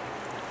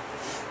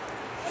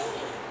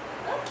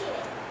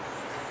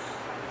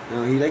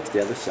 No, he likes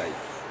the other side.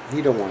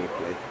 He don't want to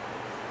play.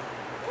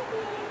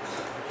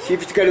 See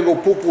if it's got to go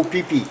poo-poo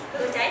pee-pee.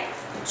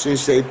 As soon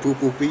as you say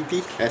poo-poo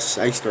pee-pee, yes,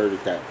 I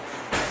started that.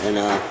 And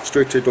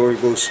straight to the door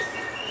he goes.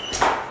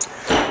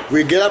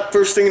 We get up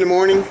first thing in the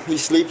morning. He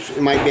sleeps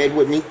in my bed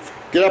with me.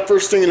 Get up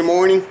first thing in the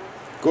morning,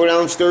 go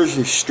downstairs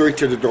and straight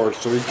to the door.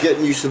 So he's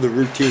getting used to the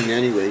routine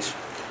anyways.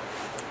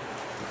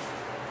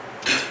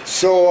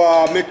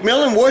 So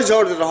McMillan was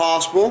out of the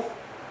hospital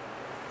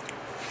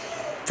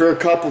for a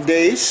couple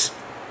days.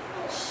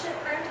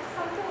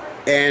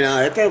 And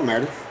it doesn't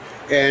matter.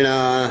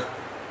 And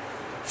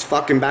he's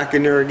fucking back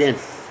in there again.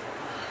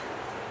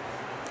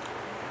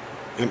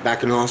 And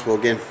back in the hospital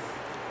again.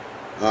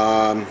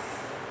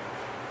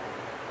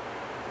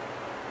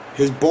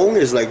 His bone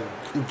is like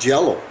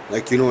jello,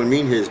 like, you know what I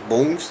mean, his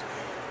bones.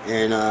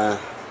 And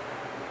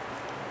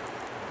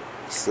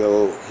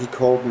so he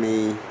called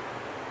me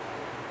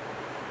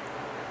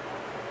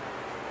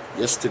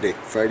yesterday,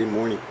 Friday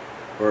morning,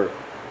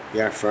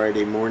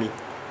 Friday morning,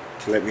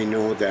 to let me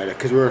know that,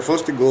 because we were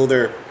supposed to go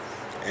there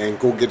and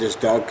go get his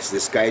dog, because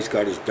this guy's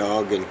got his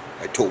dog, and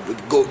I told him,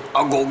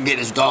 I'll go get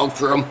his dog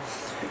for him.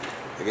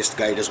 I guess the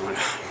guy doesn't want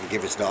to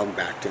give his dog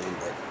back to him,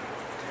 but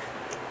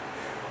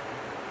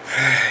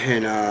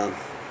and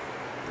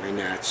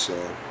that, so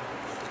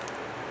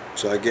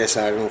I guess,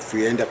 I don't know, if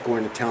we end up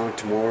going to town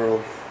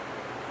tomorrow,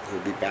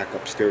 we'll be back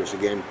upstairs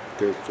again,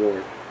 3rd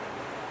floor.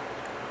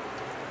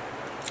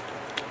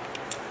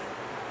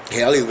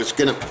 Hell, he was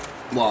gonna,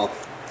 well,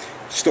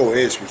 still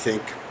is, we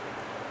think,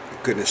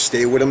 gonna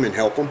stay with him and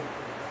help him,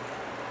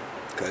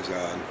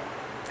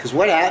 because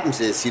what happens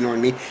is, you know what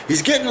I mean,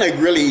 he's getting like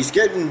really, he's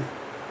getting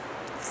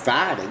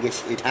fat, I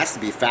guess it has to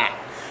be fat,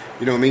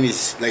 you know what I mean,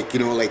 he's like, you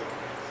know, like,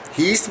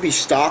 he used to be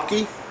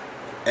stocky,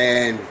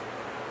 and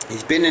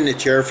he's been in the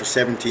chair for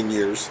 17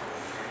 years,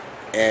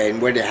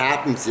 and what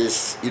happens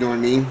is, you know what I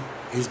mean,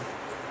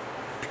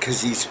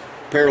 because he's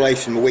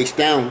paralyzed from the waist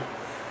down,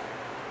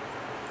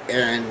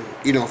 and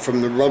you know,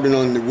 from the rubbing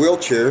on the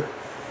wheelchair,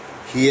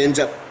 he ends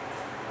up,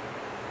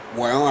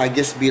 well, I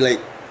guess it'd be like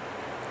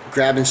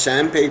grabbing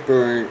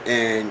sandpaper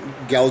and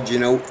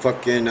gouging out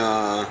fucking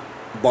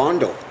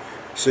Bondo.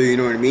 So you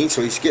know what I mean?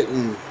 So he's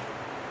getting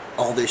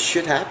all this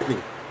shit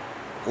happening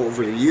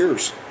over the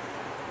years.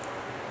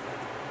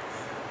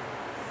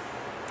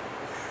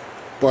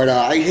 But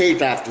I hate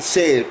to have to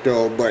say it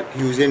though, but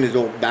he was in his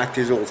back to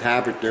his old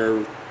habit there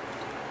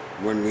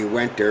when we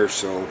went there,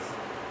 so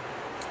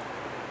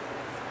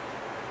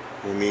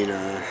I mean,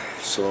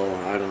 so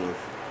I don't know.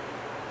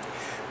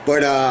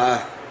 But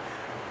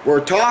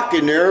we're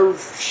talking there,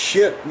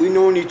 shit, we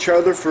known each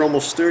other for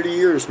almost 30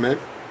 years, man.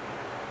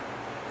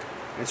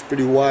 That's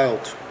pretty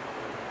wild.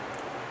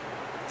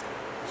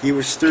 He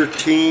was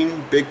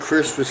 13, Big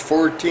Chris was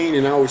 14,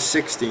 and I was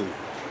 16.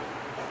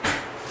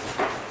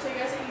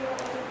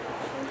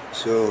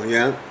 So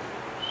yeah,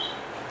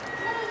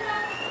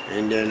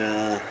 and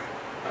then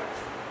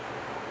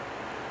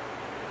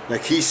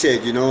like he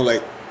said, you know,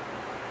 like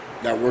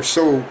that we're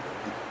so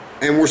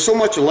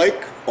much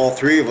alike, all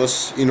three of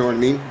us, you know what I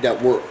mean, that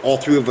all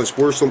three of us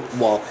were so,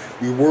 well,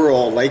 we were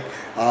all like,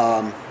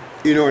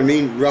 you know what I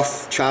mean,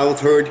 rough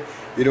childhood,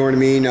 you know what I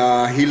mean.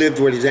 He lived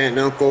with his aunt and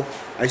uncle.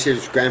 I said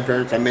his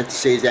grandparents, I meant to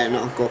say his aunt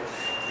and uncle,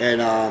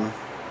 and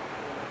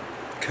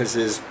because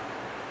his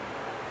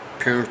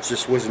parents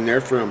just wasn't there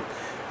for him.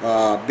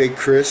 Big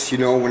Chris, you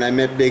know, when I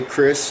met Big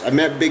Chris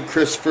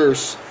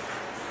first,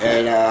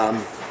 and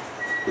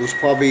it was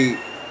probably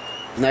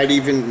not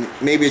even,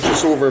 maybe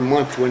just over a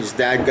month when his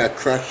dad got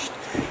crushed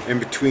in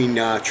between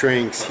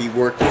trains. He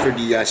worked for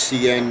the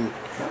CN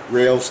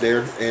rails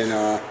there,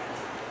 and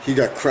he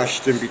got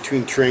crushed in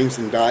between trains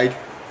and died.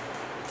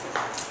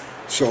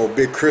 So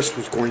Big Chris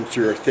was going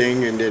through a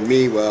thing, and then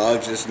me, well, I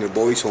was just in a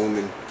boys' home,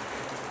 and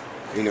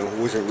you know,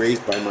 wasn't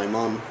raised by my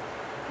mom.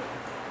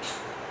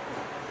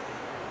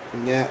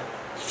 Yeah,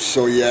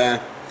 so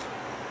yeah,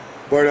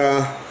 but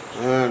I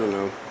don't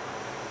know.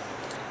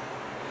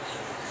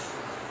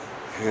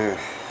 Yeah.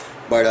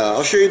 But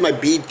I'll show you my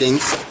bead thing.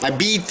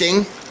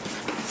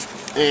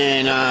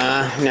 And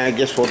now I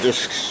guess we'll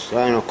just,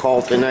 I don't know, call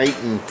it tonight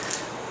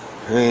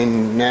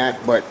and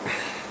that. But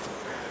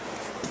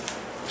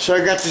so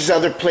I got this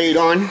other plate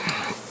on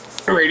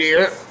right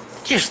here,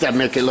 just to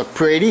make it look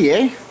pretty,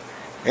 eh?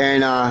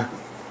 And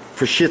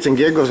for shits and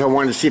giggles, I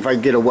wanted to see if I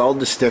could get a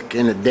weld stick,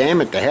 and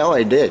damn it, the hell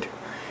I did.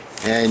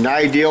 And the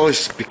ideal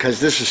is, because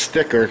this is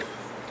thicker,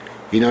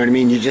 you know what I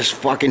mean, you just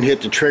fucking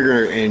hit the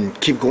trigger and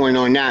keep going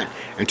on that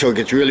until it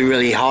gets really,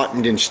 really hot,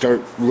 and then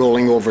start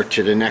rolling over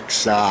to the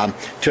next, to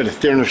the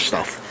thinner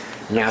stuff.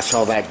 And that's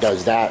how that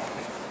does that.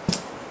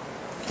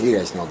 You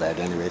guys know that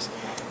anyways.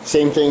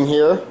 Same thing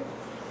here.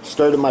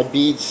 Started my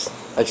beads,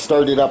 I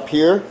started up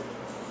here.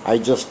 I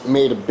just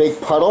made a big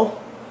puddle,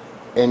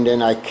 and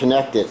then I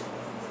connect it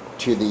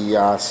to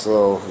the,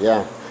 so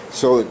yeah,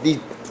 so the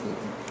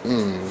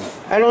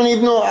I don't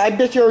even know, I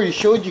bet you already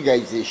showed you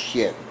guys this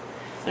shit.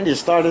 I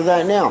just started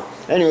that now.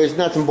 Anyways,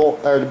 nothing,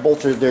 the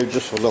bolts are there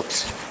just for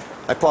looks.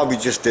 I probably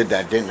just did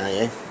that, didn't I,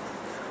 eh?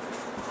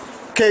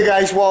 Okay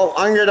guys, well,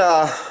 I'm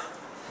gonna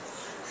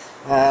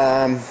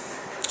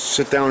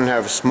sit down and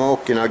have a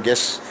smoke, and I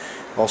guess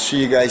I'll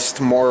see you guys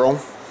tomorrow.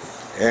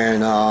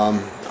 And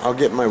I'll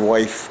get my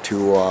wife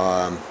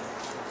to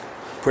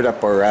put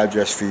up our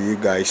address for you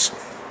guys,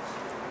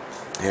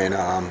 and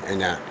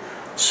that.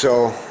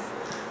 So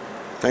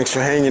thanks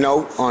for hanging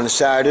out on a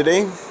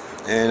Saturday,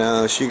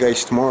 and see you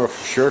guys tomorrow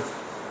for sure.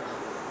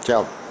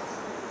 Ciao.